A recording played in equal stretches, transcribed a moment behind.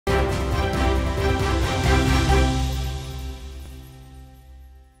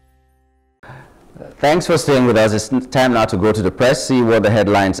Thanks for staying with us. It's time now to go to the press, see what the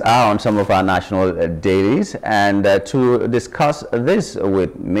headlines are on some of our national dailies. And to discuss this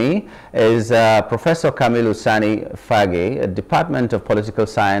with me is Professor Kamilu Sani Fage, Department of Political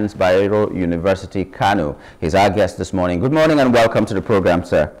Science, Bayero University Kano. He's our guest this morning. Good morning and welcome to the program,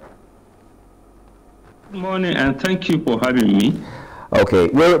 sir. Good morning and thank you for having me. Okay,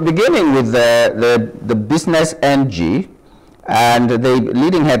 we're beginning with the business NG. And the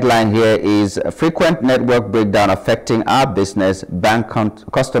leading headline here is frequent network breakdown affecting our business, bank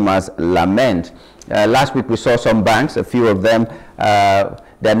customers lament. Last week we saw some banks, a few of them,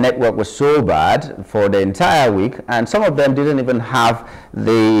 their network was so bad for the entire week, and some of them didn't even have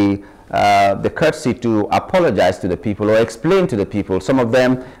the courtesy to apologize to the people or explain to the people. Some of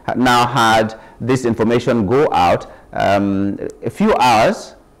them now had this information go out a few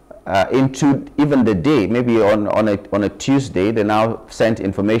hours into even the day, maybe on a Tuesday. They now sent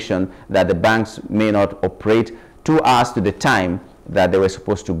information that the banks may not operate 2 hours to the time that they were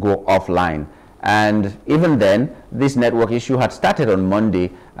supposed to go offline. And even then, this network issue had started on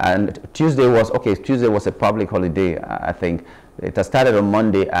Monday, and Tuesday was a public holiday, I think. It had started on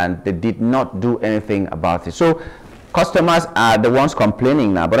Monday, and they did not do anything about it. So customers are the ones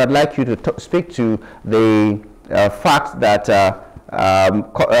complaining now, but I'd like you to speak to the fact that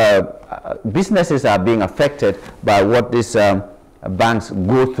businesses are being affected by what these banks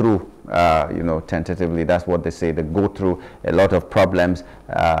go through. You know, tentatively, that's what they say. They go through a lot of problems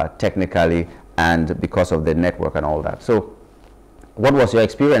technically and because of the network and all that. So what was your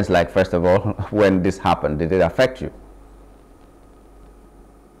experience like, first of all, when this happened? Did it affect you?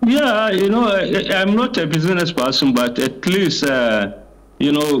 Yeah, you know, I'm not a business person, but at least,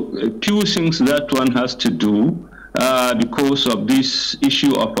 you know, a few things that one has to do because of this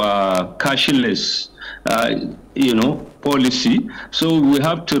issue of cashless, you know, policy. So we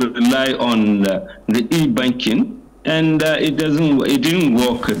have to rely on the e-banking, and it didn't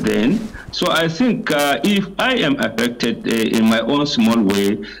work then. So I think if I am affected in my own small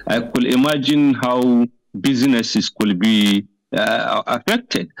way, I could imagine how businesses could be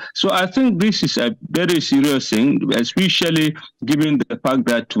affected. So I think this is a very serious thing, especially given the fact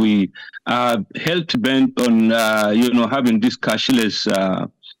that we are hell-bent on, you know, having this cashless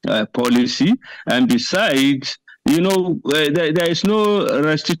policy. And besides, you know, there is no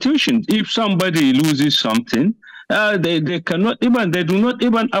restitution. If somebody loses something, they cannot even, they do not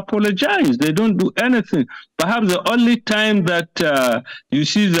even apologize. They don't do anything. Perhaps the only time that you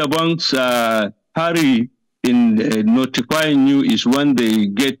see the banks hurry in notifying you is when they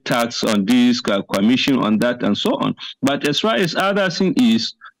get tax on this, commission on that, and so on. But as far as other thing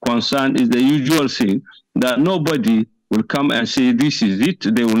is concerned, is the usual thing that nobody will come and say this is it.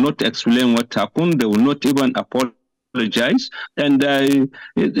 They will not explain what happened. They will not even apologize. And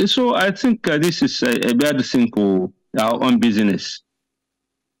so I think this is a bad thing for our own business.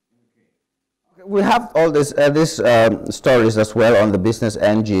 We have all this stories as well on the business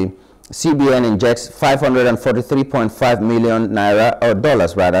NG. CBN injects 543.5 million naira, or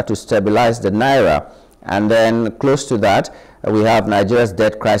dollars rather, to stabilize the naira. And then close to that, we have Nigeria's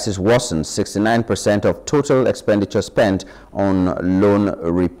debt crisis worsens, 69% of total expenditure spent on loan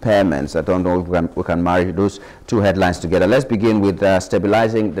repayments. I don't know if we can marry those two headlines together. Let's begin with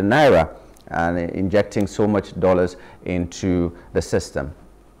stabilizing the naira and injecting so much dollars into the system.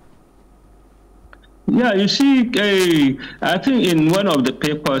 Yeah, you see, I think in one of the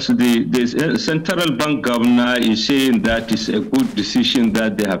papers, the central bank governor is saying that it's a good decision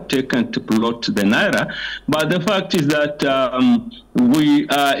that they have taken to float the naira. But the fact is that we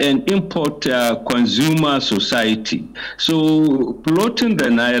are an import consumer society. So floating the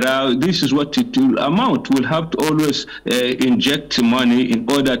naira, this is what it will amount. We'll have to always inject money in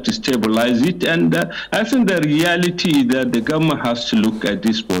order to stabilize it. And I think the reality is that the government has to look at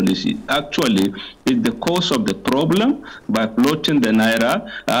this policy. Actually, it's the cause of the problem. By floating the naira,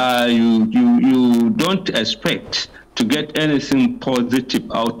 you don't expect to get anything positive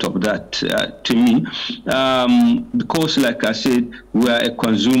out of that, to me, because, like I said, we are a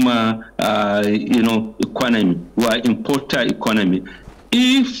consumer, you know, economy. We are importer economy.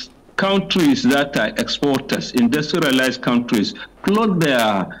 If countries that are exporters, industrialized countries, float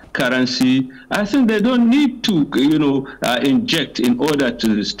their currency, I think they don't need to, you know, inject in order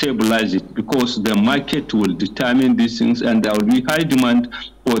to stabilize it, because the market will determine these things, and there will be high demand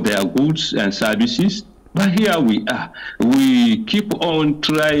for their goods and services. But here we are. We keep on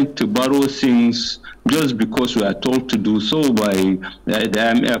trying to borrow things just because we are told to do so by the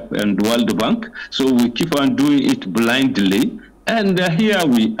IMF and the World Bank. So we keep on doing it blindly. And here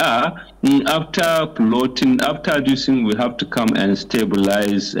we are, after plotting, after reducing, we have to come and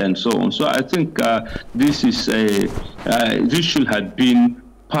stabilize and so on. So I think this should have been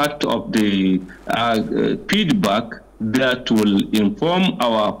part of the feedback that will inform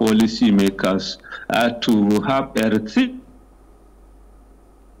our policy makers to have a rethink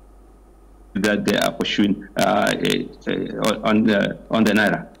that they are pursuing on the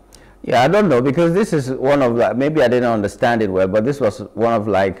Naira. Yeah, I don't know, because this is one of, maybe I didn't understand it well, but this was one of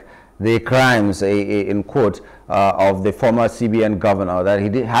like the crimes, in quote, of the former CBN governor, that he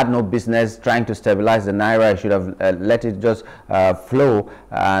had no business trying to stabilize the Naira. He should have let it just flow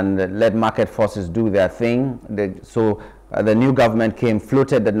and let market forces do their thing. So the new government came,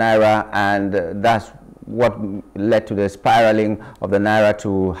 floated the Naira, and that's what led to the spiraling of the Naira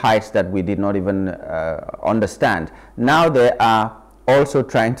to heights that we did not even understand. Now they are also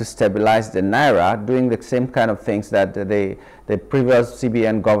trying to stabilize the Naira, doing the same kind of things that the previous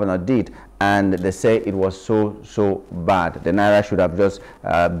CBN governor did, and they say it was so bad. The Naira should have just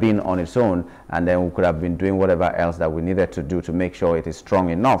been on its own, and then we could have been doing whatever else that we needed to do to make sure it is strong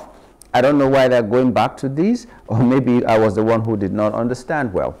enough. I don't know why they're going back to these, or maybe I was the one who did not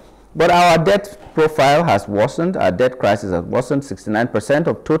understand well. But our debt profile has worsened. Our debt crisis has worsened. 69%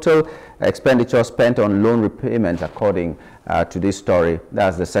 of total expenditure spent on loan repayment, according to this story.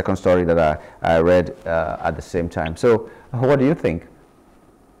 That's the second story that I read at the same time. So what do you think?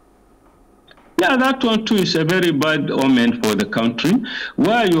 Yeah, that one too is a very bad omen for the country,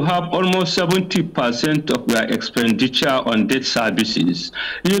 where you have almost 70% of your expenditure on debt services.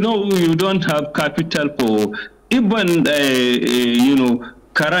 You know, you don't have capital for even,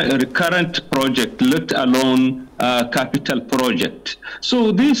 current project, let alone capital project.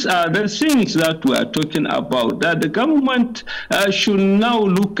 So these are the things that we are talking about, that the government should now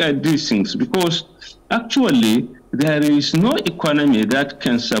look at these things, because actually there is no economy that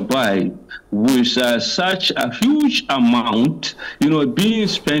can survive with such a huge amount, being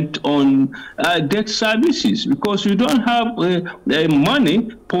spent on debt services, because you don't have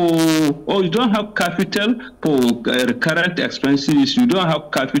money or you don't have capital for recurrent expenses, you don't have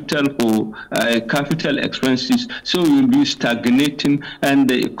capital for capital expenses, so you'll be stagnating, and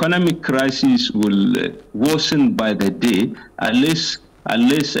the economic crisis will worsen by the day unless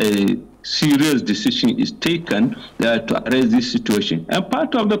a serious decision is taken to address this situation. And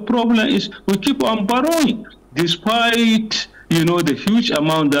part of the problem is we keep on borrowing, despite the huge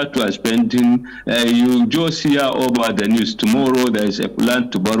amount that we are spending. You just hear over the news, tomorrow there is a plan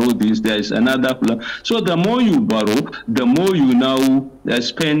to borrow this, there is another plan. So the more you borrow, the more you now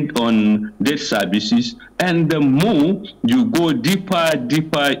spend on debt services, and the more you go deeper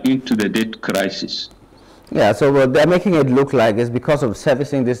into the debt crisis. Yeah, so they're making it look like it's because of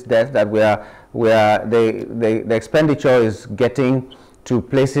servicing this debt that the expenditure is getting to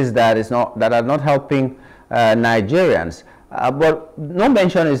places that are not helping Nigerians. But no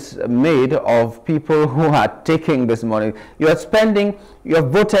mention is made of people who are taking this money. You have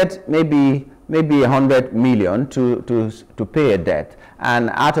voted maybe 100 million to pay a debt, and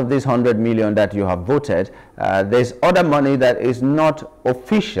out of this 100 million that you have voted, there's other money that is not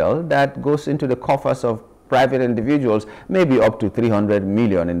official that goes into the coffers of private individuals, maybe up to 300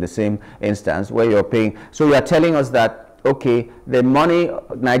 million in the same instance, where you're paying. So you are telling us that, okay, the money,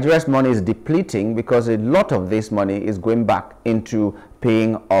 Nigeria's money is depleting because a lot of this money is going back into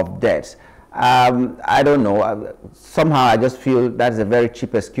paying off debts. I don't know. Somehow I just feel that's a very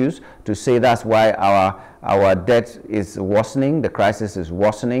cheap excuse to say that's why our debt is worsening, the crisis is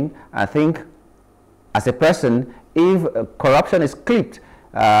worsening. I think, as a person, if corruption is clipped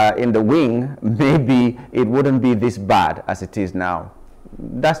in the wing, maybe it wouldn't be this bad as it is now.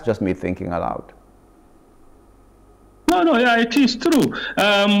 That's just me thinking aloud. No, yeah, it is true.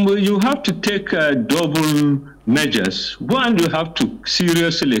 You have to take double measures. One, you have to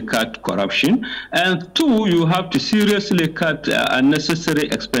seriously cut corruption, and two, you have to seriously cut unnecessary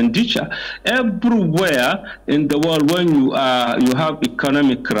expenditure. Everywhere in the world, when you have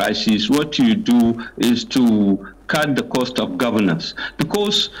economic crisis, what you do is to cut the cost of governance,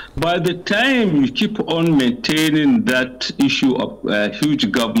 because by the time you keep on maintaining that issue of huge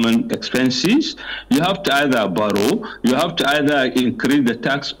government expenses, you have to either borrow, you have to either increase the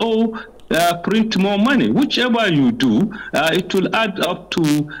tax, or print more money. Whichever you do, it will add up to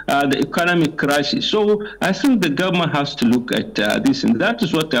the economic crisis. So I think the government has to look at this, and that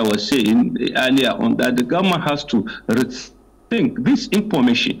is what I was saying earlier on, that the government has to think this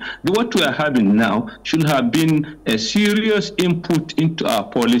information, what we are having now, should have been a serious input into our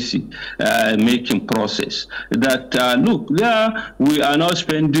policy making process. That look, there we are now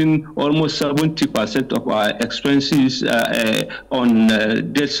spending almost 70% of our expenses on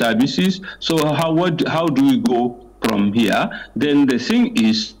debt services. So how do we go from here? Then the thing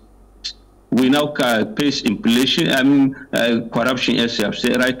is, we now face inflation, corruption, as you have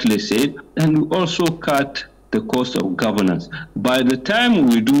rightly said, and we also cut the cost of governance. By the time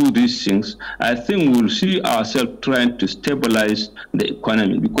we do these things, I think we'll see ourselves trying to stabilize the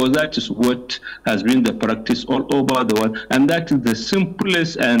economy, because that is what has been the practice all over the world, and that is the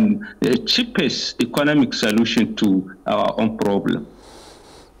simplest and cheapest economic solution to our own problem.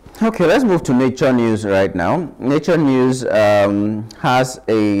 Okay, let's move to Nature News right now. Nature News has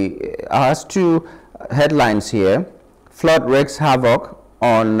two headlines here. Flood wreaks havoc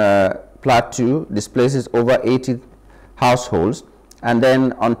on Plateau, displaces over 80 households. And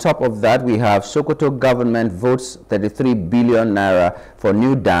then on top of that, we have Sokoto government votes 33 billion naira for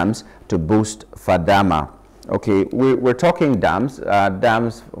new dams to boost Fadama. Okay, we're talking dams.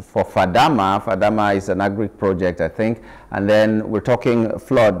 Dams for Fadama. Fadama is an agri project, I think. And then we're talking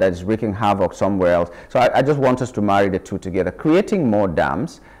flood that is wreaking havoc somewhere else. So I just want us to marry the two together. Creating more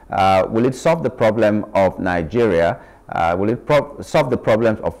dams, will it solve the problem of Nigeria? Will it solve the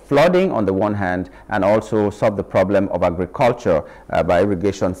problems of flooding on the one hand, and also solve the problem of agriculture by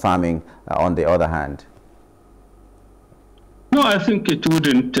irrigation farming on the other hand? No, I think it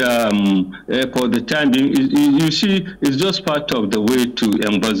wouldn't for the time being. You see, it's just part of the way to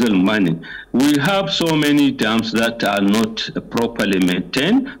embezzle money. We have so many dams that are not properly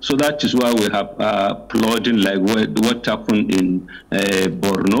maintained, so that is why we have flooding like what happened in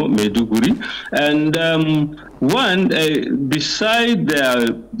Borno, Maiduguri. And beside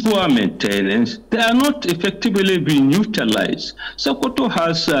their poor maintenance, they are not effectively being utilized. Sokoto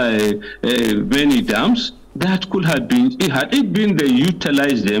has many dams that could have been, had it been they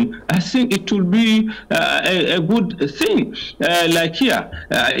utilized them, I think it would be a good thing. Like here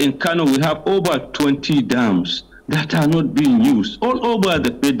in Kano, we have over 20 dams that are not being used. All over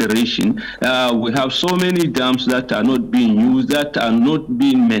the federation, we have so many dams that are not being used, that are not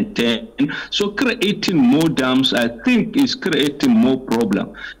being maintained. So creating more dams, I think, is creating more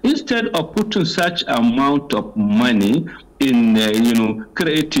problem. Instead of putting such amount of money in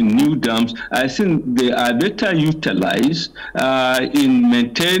creating new dams, I think they are better utilized in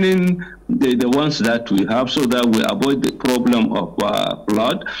maintaining the ones that we have, so that we avoid the problem of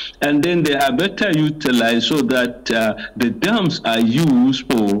flood. And then they are better utilized so that the dams are used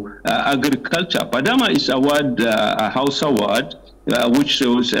for agriculture. Padama is a word, a Hausa word, which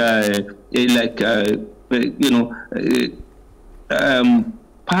shows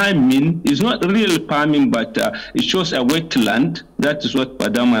farming is not real farming, but it shows a wetland. That is what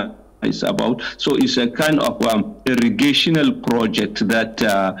Padama is about. So it's a kind of irrigational project that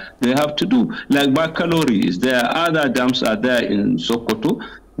they have to do. Like Baccalaureate, there are other dams are there in Sokoto,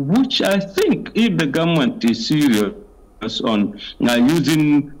 which I think if the government is serious on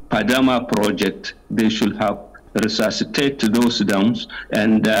using Padama project, they should have resuscitate those dams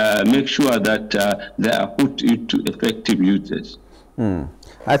and make sure that they are put into effective uses.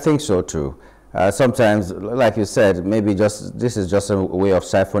 I think so too. Sometimes, like you said, maybe this is just a way of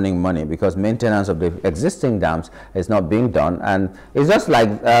siphoning money, because maintenance of the existing dams is not being done. And it's just like,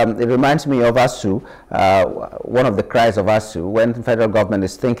 it reminds me of ASU, one of the cries of ASU, when the federal government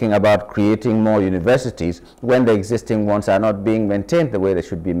is thinking about creating more universities, when the existing ones are not being maintained the way they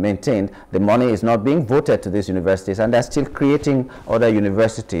should be maintained, the money is not being voted to these universities, and they're still creating other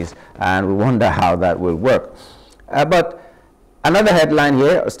universities, and we wonder how that will work. But another headline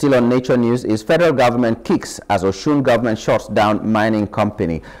here, still on Nature News, is federal government kicks as Osun government shuts down mining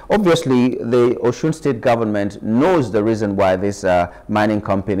company. Obviously, the Osun state government knows the reason why this mining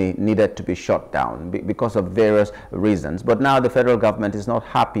company needed to be shut down, because of various reasons. But now the federal government is not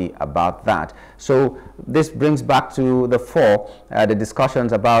happy about that. So this brings back to the fore the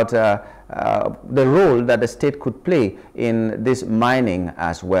discussions about the role that the state could play in this mining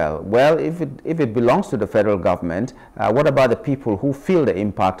as well. Well, if it belongs to the federal government, what about the people who feel the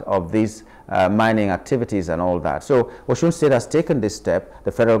impact of these mining activities and all that? So Osun State has taken this step.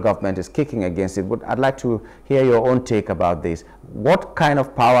 The federal government is kicking against it. But I'd like to hear your own take about this. What kind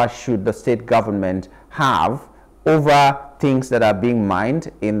of power should the state government have over things that are being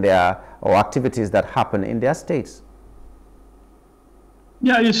mined in their, or activities that happen in their states?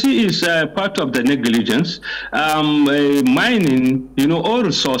 Yeah, you see, it's part of the negligence. Mining, all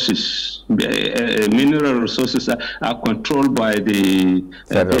resources, mineral resources are controlled by the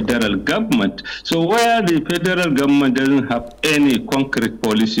federal government. So where the federal government doesn't have any concrete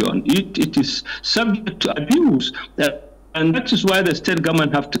policy on it, it is subject to abuse. And that is why the state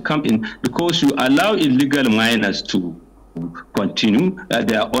government have to come in, because you allow illegal miners to continue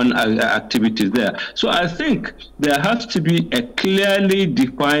their own activities there. So I think there has to be a clearly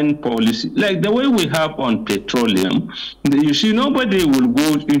defined policy, like the way we have on petroleum. You see, nobody will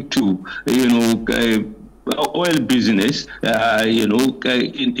go into, oil business,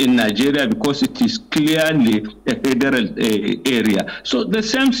 in Nigeria, because it is clearly a federal area. So the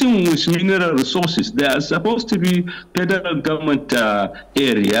same thing with mineral resources. They are supposed to be federal government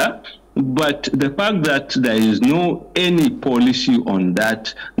area. But the fact that there is no any policy on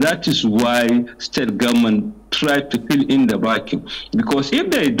that, that is why state government try to fill in the vacuum. Because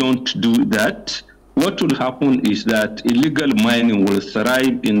if they don't do that, what will happen is that illegal mining will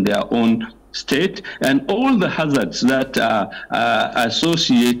thrive in their own state, and all the hazards that are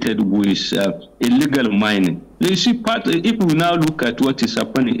associated with illegal mining. You see, if we now look at what is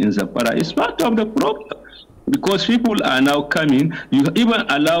happening in Zapara, it's part of the problem. Because people are now coming, you even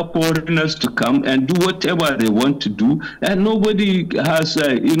allow foreigners to come and do whatever they want to do, and nobody has,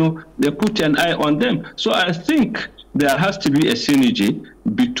 they put an eye on them. So I think there has to be a synergy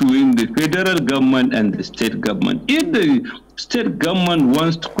between the federal government and the state government. If the state government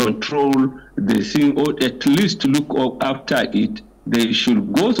wants to control the thing, or at least look after it, they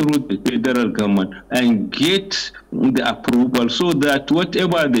should go through the federal government and get the approval, so that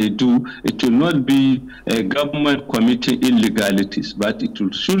whatever they do, it will not be a government committing illegalities, but it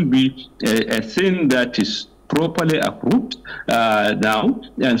should be a thing that is properly approved now,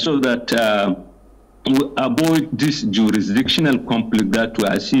 and so that we avoid this jurisdictional conflict that we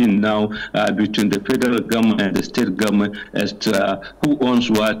are seeing now between the federal government and the state government as to who owns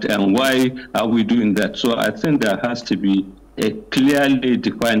what and why are we doing that. So I think there has to be a clearly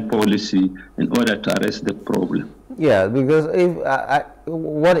defined policy in order to address the problem. Yeah, because if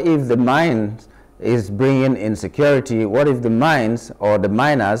what if the mines is bringing insecurity? What if the mines or the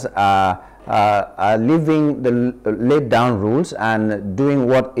miners are leaving the laid down rules and doing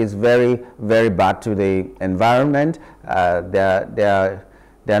what is very, very bad to the environment? They're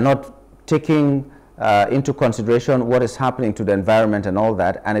not taking into consideration what is happening to the environment and all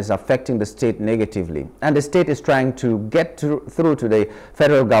that, and is affecting the state negatively. And the state is trying to get through to the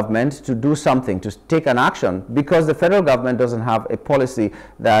federal government to do something, to take an action, because the federal government doesn't have a policy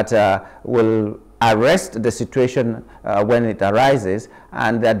that will arrest the situation when it arises,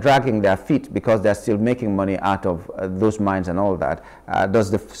 and they're dragging their feet because they're still making money out of those mines and all that.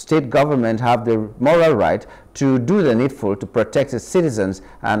 Does the state government have the moral right to do the needful to protect its citizens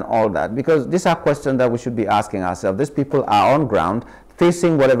and all that? Because these are questions that we should be asking ourselves. These people are on ground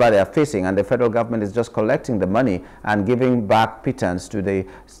facing whatever they are facing, and the federal government is just collecting the money and giving back pittance to the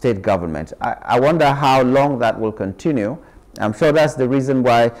state government. I wonder how long that will continue. I'm sure that's the reason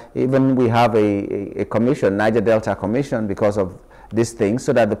why even we have a commission, Niger Delta Commission, because of these things,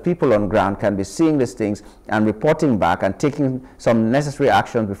 so that the people on ground can be seeing these things and reporting back and taking some necessary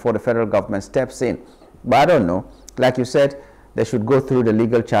action before the federal government steps in. But I don't know. Like you said, they should go through the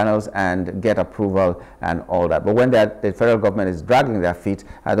legal channels and get approval and all that. But when the federal government is dragging their feet,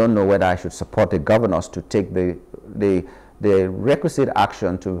 I don't know whether I should support the governors to take the requisite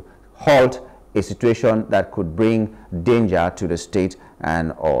action to halt a situation that could bring danger to the state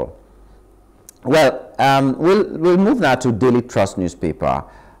and all. Well, we'll move now to Daily Trust newspaper.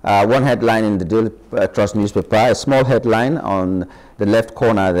 One headline in the Daily Trust newspaper, a small headline on the left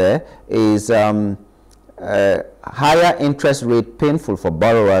corner there, is higher interest rate painful for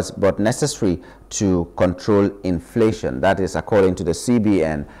borrowers but necessary to control inflation. That is according to the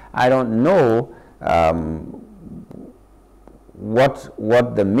CBN. I don't know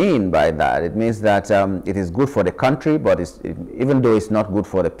what they mean by that. It means that it is good for the country, but even though it's not good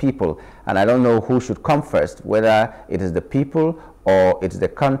for the people. And I don't know who should come first, whether it is the people or it's the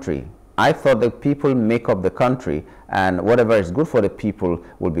country. I thought the people make up the country, and whatever is good for the people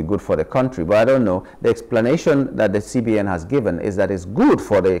will be good for the country. But I don't know. The explanation that the CBN has given is that it's good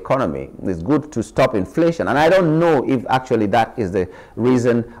for the economy. It's good to stop inflation. And I don't know if actually that is the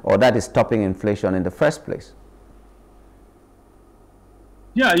reason, or that is stopping inflation in the first place.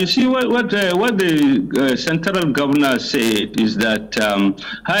 Yeah, you see, what the central governor said is that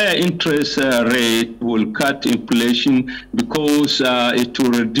higher interest rate will cut inflation because it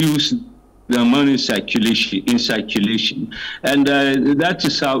will reduce the money circulation, and that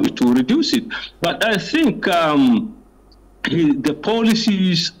is how it will reduce it. But I think the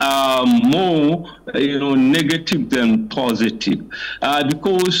policies are more, negative than positive,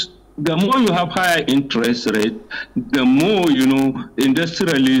 because the more you have higher interest rate, the more,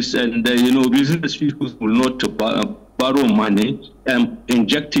 industrialists and, business people will not borrow money and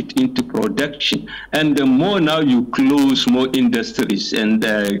inject it into production. And the more now you close more industries, and,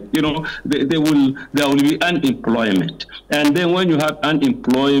 there will be unemployment. And then when you have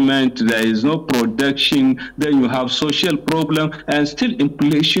unemployment, there is no production, then you have social problem, and still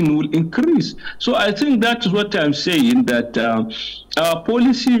inflation will increase. So I think that's what I'm saying, that our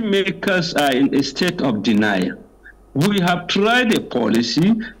policy makers are in a state of denial. We have tried a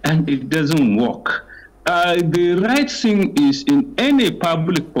policy and it doesn't work. The right thing is, in any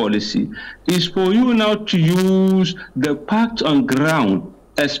public policy, is for you now to use the facts on ground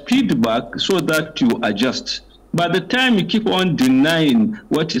as feedback so that you adjust. By the time you keep on denying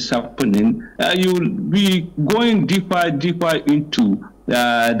what is happening, you will be going deeper into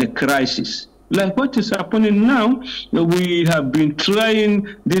the crisis. Like what is happening now, we have been trying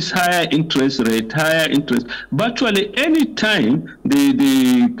this higher interest. Virtually any time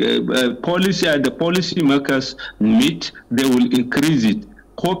the policy makers meet, they will increase it,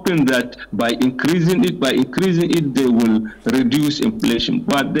 hoping that by increasing it, they will reduce inflation.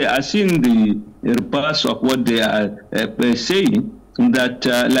 But they are seeing the reverse of what they are saying. That,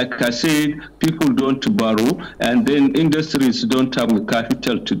 like I said, people don't borrow, and then industries don't have the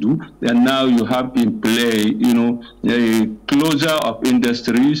capital to do, and now you have in play, a closure of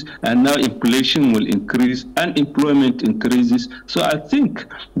industries, and now inflation will increase, unemployment increases. So I think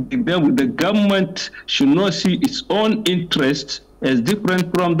the government should not see its own interests as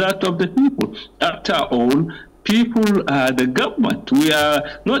different from that of the people. After all, people are the government. We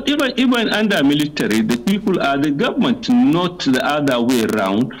are not even under military. The people are the government, not the other way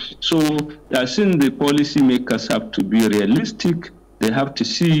around. So I think the policymakers have to be realistic. They have to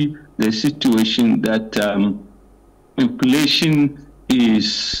see the situation that inflation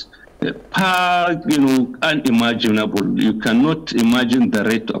is unimaginable. You cannot imagine the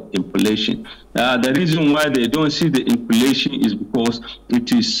rate of inflation. The reason why they don't see the inflation is because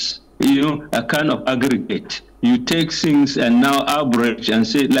it is, a kind of aggregate. You take things and now average and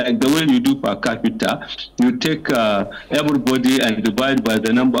say, like the way you do per capita, you take everybody and divide by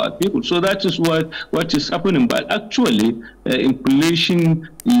the number of people. So that is what is happening. But actually, inflation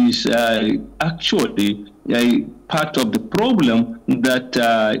is actually a part of the problem that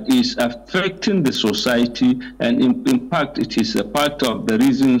is affecting the society, and in fact, it is a part of the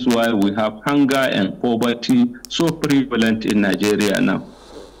reasons why we have hunger and poverty so prevalent in Nigeria now.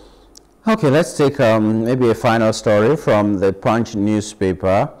 Okay, let's take maybe a final story from the Punch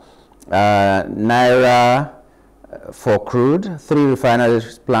newspaper. Naira for crude, 3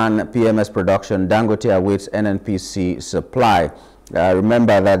 refineries plan PMS production, Dangote awaits NNPC supply.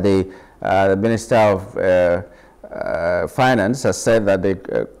 Remember that the Minister of Finance has said that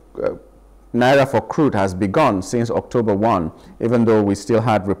the Naira for crude has begun since October 1, even though we still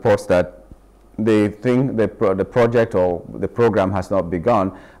had reports that they think the project or the program has not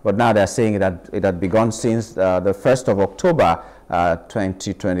begun, but now they're saying that it had begun since the 1st of October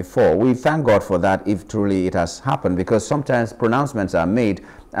 2024. We thank God for that if truly it has happened, because sometimes pronouncements are made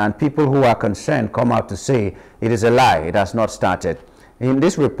and people who are concerned come out to say it is a lie, it has not started. In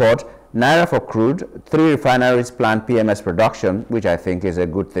this report, Naira for crude, 3 refineries plan PMS production, which I think is a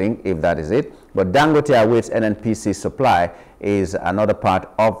good thing if that is it, but Dangote awaits NNPC supply is another part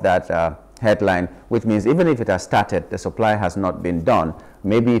of that headline, which means even if it has started, the supply has not been done.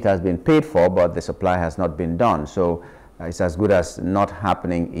 Maybe it has been paid for, but the supply has not been done. So it's as good as not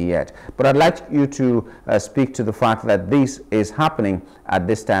happening yet. But I'd like you to speak to the fact that this is happening at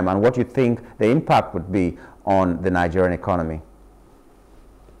this time and what you think the impact would be on the Nigerian economy.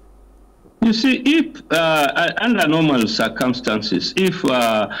 You see, if under normal circumstances, if we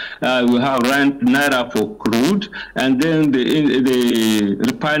have Naira for crude and then the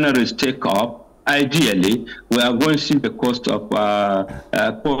refineries take off, ideally, we are going to see the cost of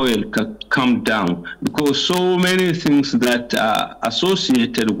oil come down, because so many things that are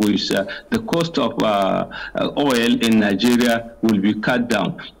associated with the cost of oil in Nigeria will be cut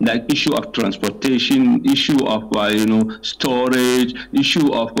down, like issue of transportation, issue of storage,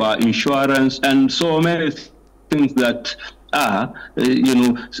 issue of insurance, and so many things that are,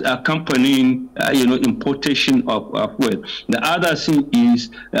 accompanying, importation of oil. The other thing is,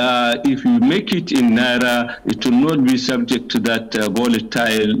 if you make it in Naira, it will not be subject to that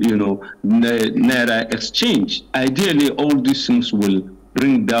volatile, Naira exchange. Ideally, all these things will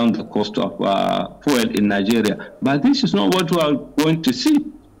bring down the cost of fuel in Nigeria. But this is not what we are going to see.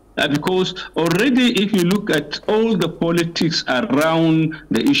 because already if you look at all the politics around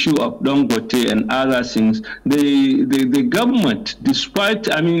the issue of Dangote and other things, the government,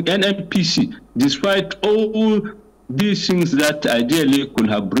 despite, I mean, NNPC, despite all these things that ideally could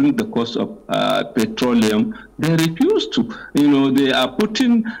have bring the cost of petroleum, they refuse to. You know, they are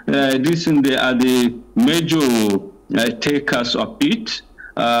putting this in, they are the major takers of it,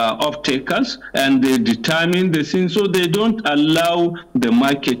 off-takers, and they determine the thing, so they don't allow the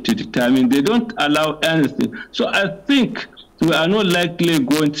market to determine, they don't allow anything. So I think we are not likely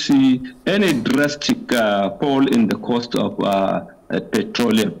going to see any drastic fall in the cost of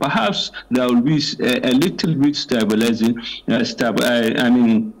petroleum. Perhaps there will be a little bit stabilizing,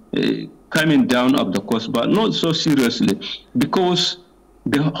 coming down of the cost, but not so seriously, because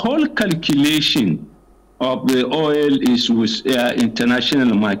the whole calculation of the oil is with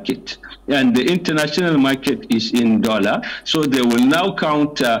international market, and the international market is in dollar, so they will now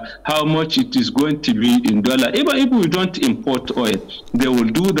count how much it is going to be in dollar. Even if we don't import oil, they will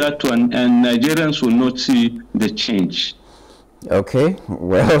do that one, and Nigerians will not see the change. Okay,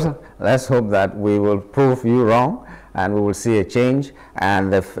 well, let's hope that we will prove you wrong and we will see a change,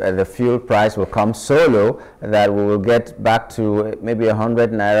 and the fuel price will come so low that we will get back to maybe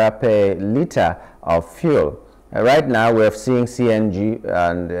 100 naira per liter of fuel. Right now we're seeing CNG,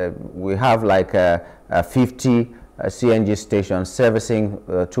 and we have like 50 CNG stations servicing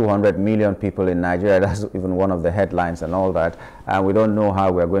 200 million people in Nigeria. That's even one of the headlines and all that, and we don't know how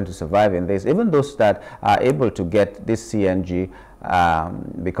we're going to survive in this. Even those that are able to get this CNG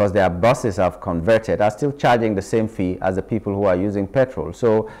because their buses have converted are still charging the same fee as the people who are using petrol.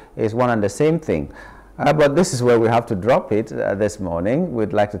 So it's one and the same thing. But this is where we have to drop it this morning.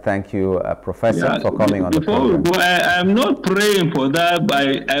 We'd like to thank you, Professor, for coming on the program. I'm not praying for that,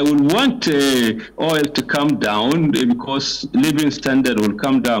 but I would want oil to come down because living standard will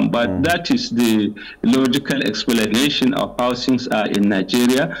come down. But that is the logical explanation of how things are in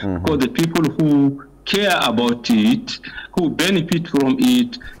Nigeria. Because the people who care about it, who benefit from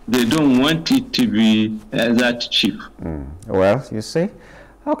it, they don't want it to be that cheap. Well, you see.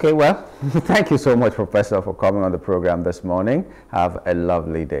 Okay, well, thank you so much, Professor, for coming on the program this morning. Have a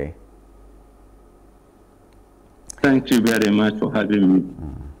lovely day. Thank you very much for having me.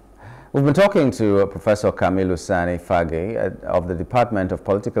 We've been talking to Professor Kamilu Sani Fage of the Department of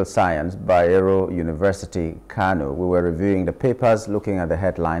Political Science, Bayero University Kano. We were reviewing the papers, looking at the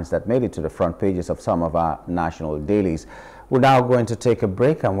headlines that made it to the front pages of some of our national dailies. We're now going to take a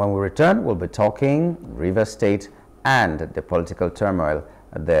break, and when we return, we'll be talking Rivers State and the political turmoil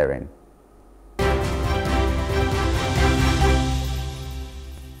therein.